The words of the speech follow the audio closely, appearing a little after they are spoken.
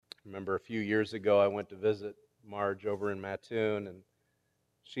Remember a few years ago, I went to visit Marge over in Mattoon, and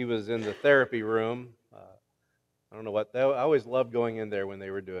she was in the therapy room. I don't know what. I always loved going in there when they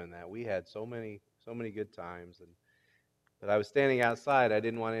were doing that. We had so many good times, but I was standing outside. I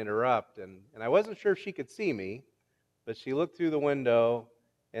didn't want to interrupt, and I wasn't sure if she could see me, but she looked through the window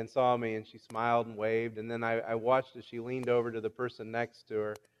and saw me, and she smiled and waved. And then I watched as she leaned over to the person next to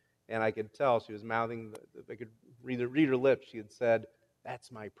her, and I could tell she was mouthing. I could read her lips. She had said,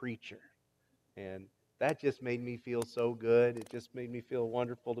 "That's my preacher." And that just made me feel so good. It just made me feel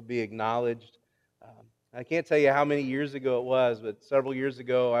wonderful to be acknowledged. I can't tell you how many years ago it was, but several years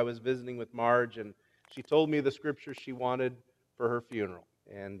ago I was visiting with Marge, and she told me the scripture she wanted for her funeral.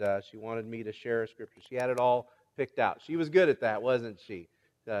 And she wanted me to share a scripture. She had it all picked out. She was good at that, wasn't she?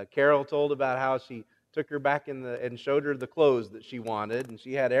 Carol told about how she took her back and showed her the clothes that she wanted, and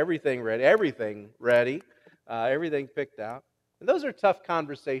she had everything picked out. And those are tough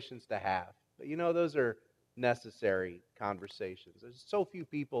conversations to have. But those are necessary conversations. There's so few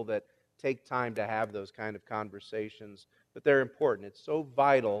people that take time to have those kind of conversations, but they're important. It's so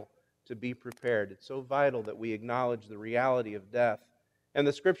vital to be prepared. It's so vital that we acknowledge the reality of death. And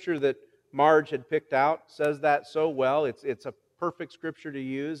the scripture that Marge had picked out says that so well. It's a perfect scripture to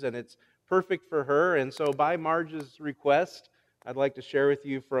use, and it's perfect for her. And so, by Marge's request, I'd like to share with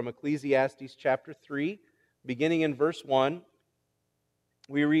you from Ecclesiastes chapter 3, beginning in verse 1.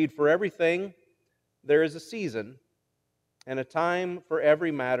 We read, "For everything there is a season, and a time for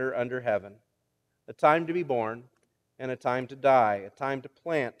every matter under heaven, a time to be born, and a time to die, a time to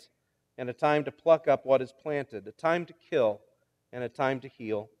plant, and a time to pluck up what is planted, a time to kill, and a time to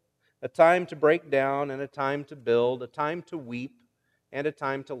heal, a time to break down, and a time to build, a time to weep, and a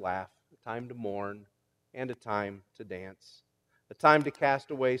time to laugh, a time to mourn, and a time to dance, a time to cast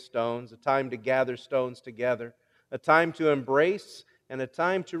away stones, a time to gather stones together, a time to embrace, and a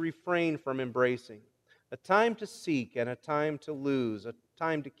time to refrain from embracing, a time to seek and a time to lose, a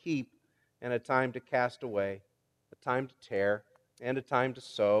time to keep and a time to cast away, a time to tear and a time to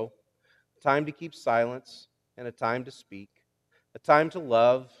sow, a time to keep silence and a time to speak, a time to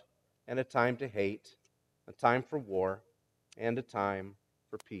love and a time to hate, a time for war and a time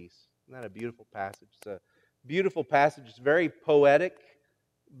for peace." Isn't that a beautiful passage? It's a beautiful passage. It's very poetic,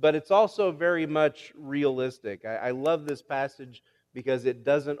 but it's also very much realistic. I love this passage because it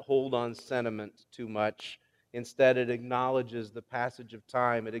doesn't hold on sentiment too much. Instead, it acknowledges the passage of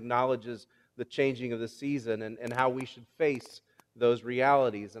time. It acknowledges the changing of the season and how we should face those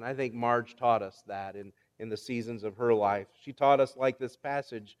realities. And I think Marge taught us that in the seasons of her life. She taught us, like this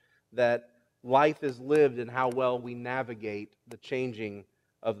passage, that life is lived in how well we navigate the changing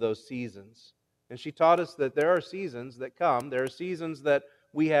of those seasons. And she taught us that there are seasons that come, there are seasons that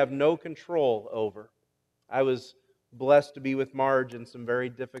we have no control over. I was blessed to be with Marge in some very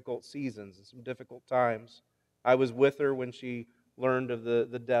difficult seasons and some difficult times. I was with her when she learned of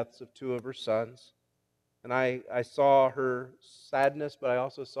the deaths of two of her sons. And I saw her sadness, but I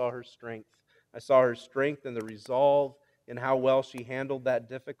also saw her strength. I saw her strength and the resolve in how well she handled that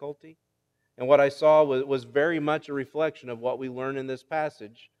difficulty. And what I saw was very much a reflection of what we learn in this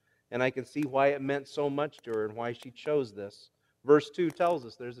passage. And I can see why it meant so much to her and why she chose this. Verse 2 tells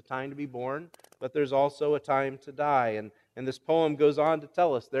us there's a time to be born, but there's also a time to die. And this poem goes on to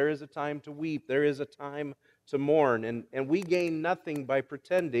tell us there is a time to weep, there is a time to mourn. And we gain nothing by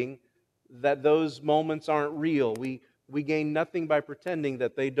pretending that those moments aren't real. We gain nothing by pretending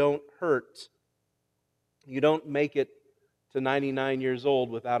that they don't hurt. You don't make it to 99 years old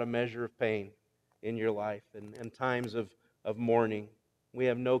without a measure of pain in your life and times of mourning. We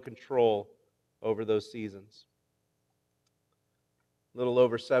have no control over those seasons. A little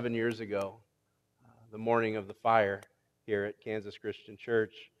over 7 years ago, the morning of the fire here at Kansas Christian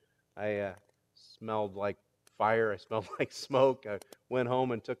Church, I smelled like fire. I smelled like smoke. I went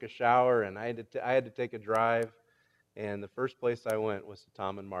home and took a shower, and I had to take a drive. And the first place I went was to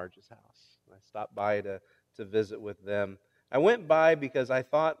Tom and Marge's house. I stopped by to visit with them. I went by because I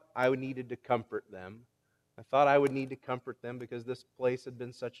thought I needed to comfort them. I thought I would need to comfort them because this place had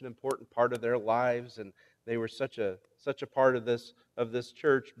been such an important part of their lives, and they were such a part of this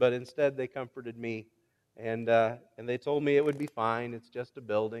church. But instead, they comforted me, and they told me it would be fine. It's just a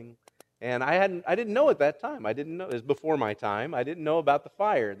building, and I didn't know at that time. I didn't know it was before my time. I didn't know about the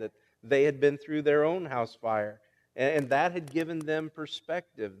fire that they had been through their own house fire, and that had given them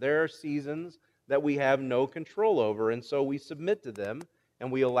perspective. There are seasons that we have no control over, and so we submit to them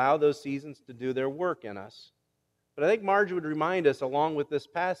and we allow those seasons to do their work in us. But I think Marge would remind us, along with this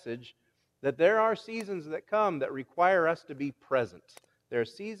passage, that there are seasons that come that require us to be present. There are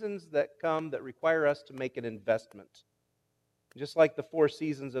seasons that come that require us to make an investment. Just like the 4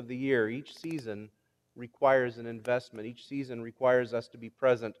 seasons of the year, each season requires an investment. Each season requires us to be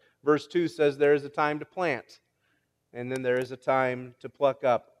present. Verse 2 says there is a time to plant, and then there is a time to pluck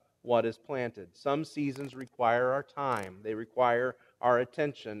up what is planted. Some seasons require our time. They require our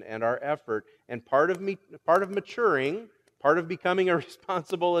attention and our effort. And part of maturing, part of becoming a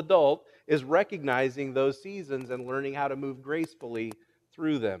responsible adult is recognizing those seasons and learning how to move gracefully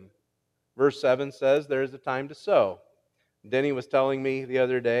through them. Verse 7 says there is a time to sow. Denny was telling me the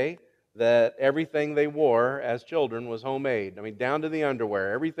other day that everything they wore as children was homemade. I mean, down to the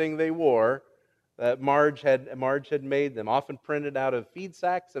underwear, everything they wore that Marge had made them, often printed out of feed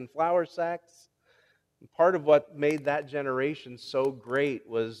sacks and flour sacks. And part of what made that generation so great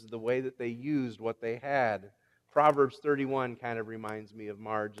was the way that they used what they had. Proverbs 31 kind of reminds me of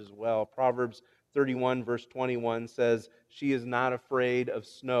Marge as well. Proverbs 31 verse 21 says, "She is not afraid of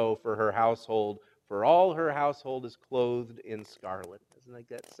snow for her household, for all her household is clothed in scarlet." Isn't that,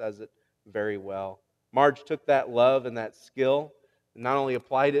 that says it very well. Marge took that love and that skill and not only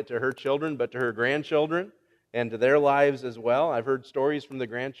applied it to her children, but to her grandchildren and to their lives as well. I've heard stories from the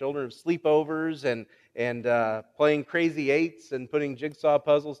grandchildren of sleepovers and playing crazy eights and putting jigsaw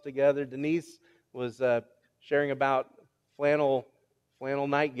puzzles together. Denise was sharing about flannel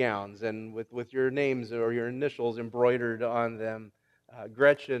nightgowns and with your names or your initials embroidered on them.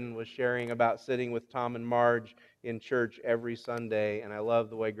 Gretchen was sharing about sitting with Tom and Marge in church every Sunday, and I love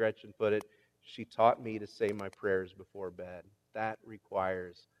the way Gretchen put it. She taught me to say my prayers before bed. That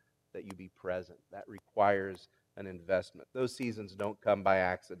requires that you be present. That requires an investment. Those seasons don't come by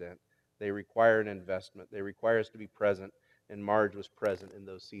accident. They require an investment. They require us to be present, and Marge was present in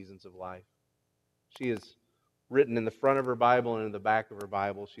those seasons of life. She is written in the front of her Bible and in the back of her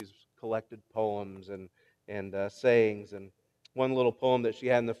Bible. She's collected poems and sayings, and one little poem that she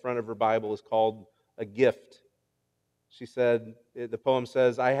had in the front of her Bible is called "A Gift." She said, the poem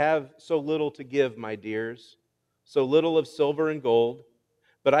says, "I have so little to give, my dears, so little of silver and gold,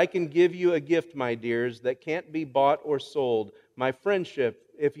 but I can give you a gift, my dears, that can't be bought or sold. My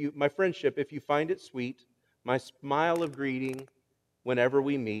friendship, if you find it sweet, my smile of greeting whenever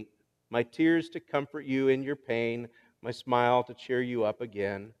we meet, my tears to comfort you in your pain, my smile to cheer you up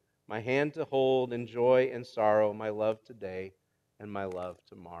again, my hand to hold in joy and sorrow, my love today and my love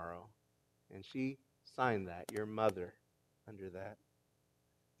tomorrow." And she signed that, your mother, under that.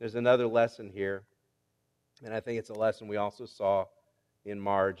 There's another lesson here, and I think it's a lesson we also saw in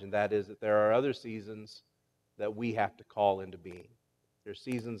Marge, and that is that there are other seasons that we have to call into being. There are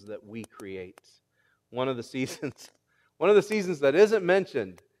seasons that we create. One of the seasons that isn't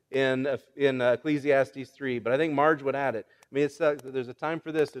mentioned in Ecclesiastes 3, but I think Marge would add it. I mean, there's a time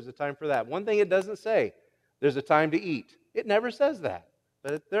for this, there's a time for that. One thing it doesn't say, there's a time to eat. It never says that,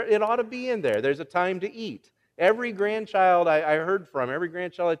 but it ought to be in there. There's a time to eat. Every grandchild I heard from, every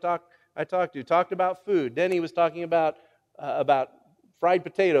grandchild I talked to, talked about food. Denny was talking about fried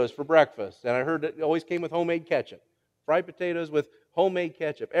potatoes for breakfast, and I heard it always came with homemade ketchup. Fried potatoes with homemade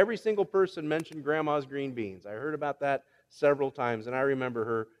ketchup. Every single person mentioned Grandma's green beans. I heard about that several times, and I remember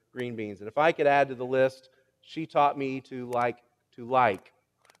her green beans. And if I could add to the list, she taught me to like.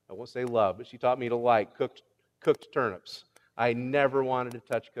 I won't say love, but she taught me to like cooked turnips. I never wanted to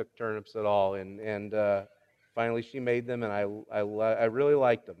touch cooked turnips at all, and finally she made them, and I really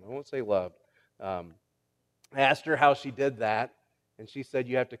liked them. I won't say loved. I asked her how she did that, and she said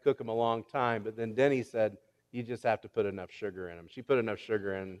you have to cook them a long time. But then Denny said you just have to put enough sugar in them. She put enough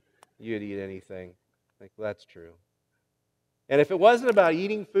sugar in, you'd eat anything. I think that's true. And if it wasn't about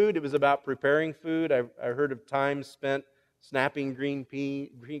eating food, it was about preparing food. I heard of times spent snapping green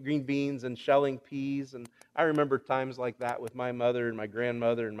beans and shelling peas. And I remember times like that with my mother and my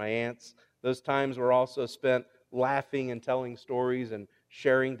grandmother and my aunts. Those times were also spent laughing and telling stories and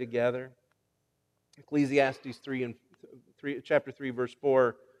sharing together. Ecclesiastes chapter 3, verse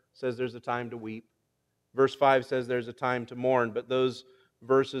 4 says there's a time to weep. Verse 5 says there's a time to mourn, but those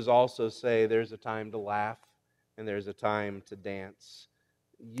verses also say there's a time to laugh and there's a time to dance.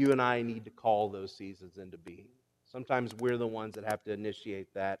 You and I need to call those seasons into being. Sometimes we're the ones that have to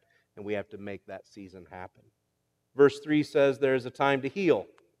initiate that, and we have to make that season happen. Verse 3 says there's a time to heal.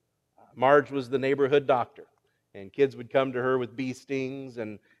 Marge was the neighborhood doctor, and kids would come to her with bee stings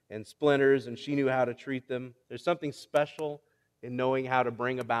and splinters, and she knew how to treat them. There's something special in knowing how to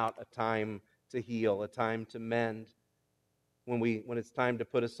bring about a time to heal, a time to mend, when it's time to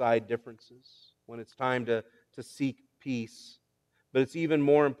put aside differences, when it's time to seek peace. But it's even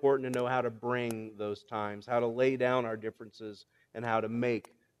more important to know how to bring those times, how to lay down our differences, and how to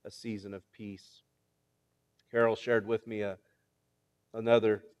make a season of peace. Carol shared with me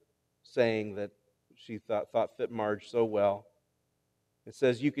another saying that she thought fit Marge so well. It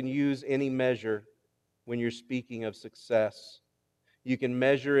says you can use any measure when you're speaking of success. You can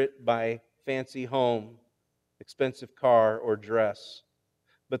measure it by fancy home, expensive car, or dress.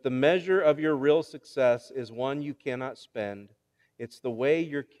 But the measure of your real success is one you cannot spend. It's the way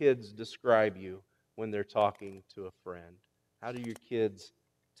your kids describe you when they're talking to a friend. How do your kids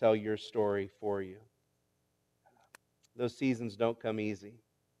tell your story for you? Those seasons don't come easy.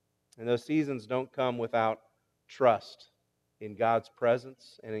 And those seasons don't come without trust in God's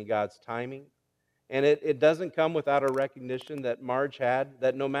presence and in God's timing. And it doesn't come without a recognition that Marge had,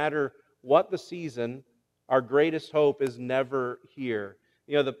 that no matter what the season, our greatest hope is never here.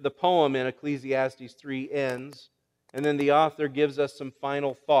 You know, the poem in Ecclesiastes 3 ends, and then the author gives us some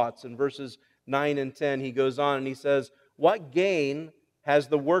final thoughts. In verses 9 and 10, he goes on and he says, "What gain has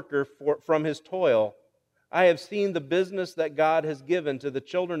the worker from his toil? I have seen the business that God has given to the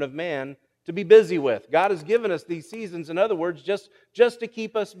children of man to be busy with." God has given us these seasons, in other words, just to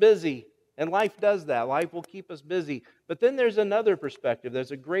keep us busy. And life does that. Life will keep us busy. But then there's another perspective.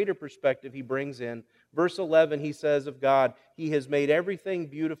 There's a greater perspective he brings in. Verse 11, he says of God, He has made everything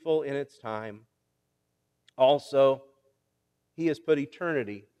beautiful in its time. Also, He has put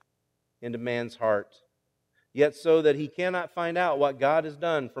eternity into man's heart, yet so that he cannot find out what God has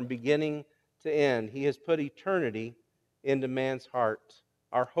done from beginning to end. He has put eternity into man's heart.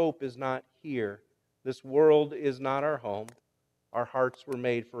 Our hope is not here. This world is not our home. Our hearts were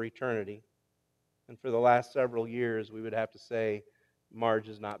made for eternity. And for the last several years, we would have to say, Marge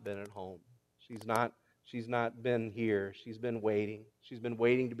has not been at home. She's not been here. She's been waiting. She's been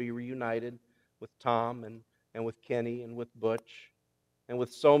waiting to be reunited with Tom and with Kenny and with Butch and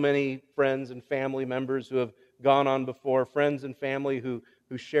with so many friends and family members who have gone on before, friends and family who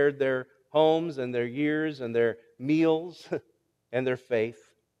shared their homes and their years and their meals and their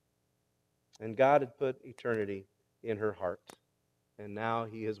faith. And God had put eternity in her heart. And now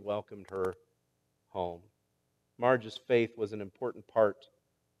He has welcomed her home. Marge's faith was an important part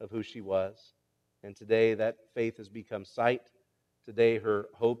of who she was. And today that faith has become sight. Today her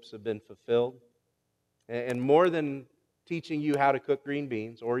hopes have been fulfilled. And more than teaching you how to cook green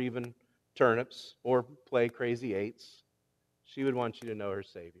beans or even turnips or play crazy eights, she would want you to know her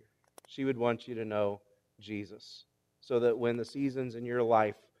Savior. She would want you to know Jesus, so that when the seasons in your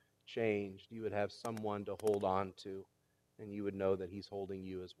life changed, you would have someone to hold on to, and you would know that He's holding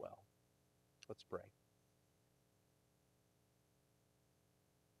you as well. Let's pray.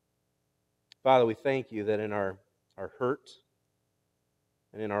 Father, we thank You that in our hurt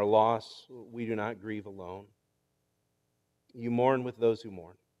and in our loss, we do not grieve alone. You mourn with those who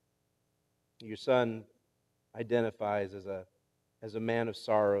mourn. Your Son identifies as a man of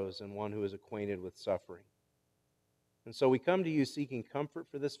sorrows and one who is acquainted with suffering. And so we come to You seeking comfort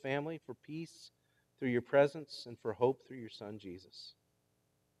for this family, for peace through Your presence, and for hope through Your Son, Jesus.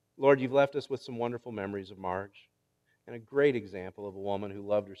 Lord, You've left us with some wonderful memories of Marge and a great example of a woman who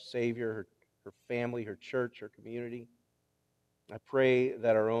loved her Savior, her family, her church, her community. I pray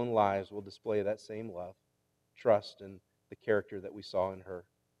that our own lives will display that same love, trust, and the character that we saw in her.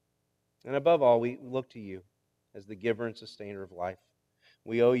 And above all, we look to You as the giver and sustainer of life.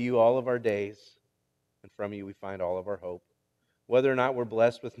 We owe You all of our days, and from You we find all of our hope. Whether or not we're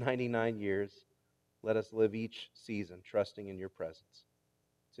blessed with 99 years, let us live each season trusting in Your presence.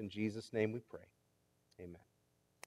 It's in Jesus' name we pray. Amen.